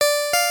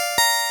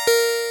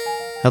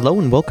Hello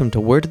and welcome to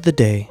Word of the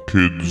Day.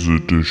 Kids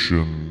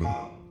Edition.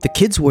 The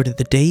kids' word of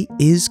the day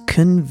is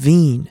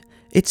convene.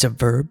 It's a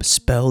verb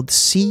spelled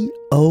C-O-N-V-E-N-E.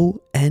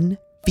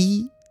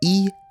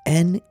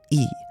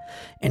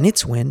 And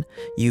it's when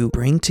you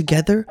bring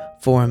together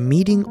for a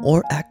meeting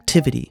or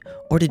activity,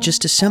 or to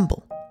just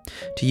assemble.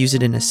 To use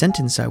it in a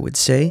sentence, I would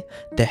say,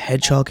 the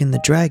hedgehog and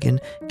the dragon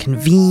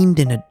convened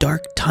in a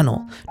dark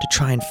tunnel to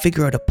try and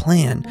figure out a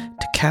plan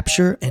to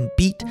capture and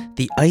beat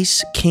the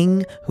Ice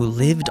King who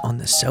lived on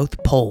the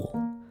South Pole.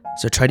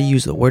 So try to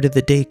use the word of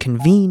the day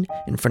convene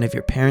in front of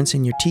your parents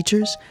and your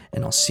teachers,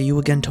 and I'll see you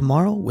again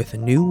tomorrow with a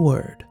new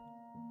word.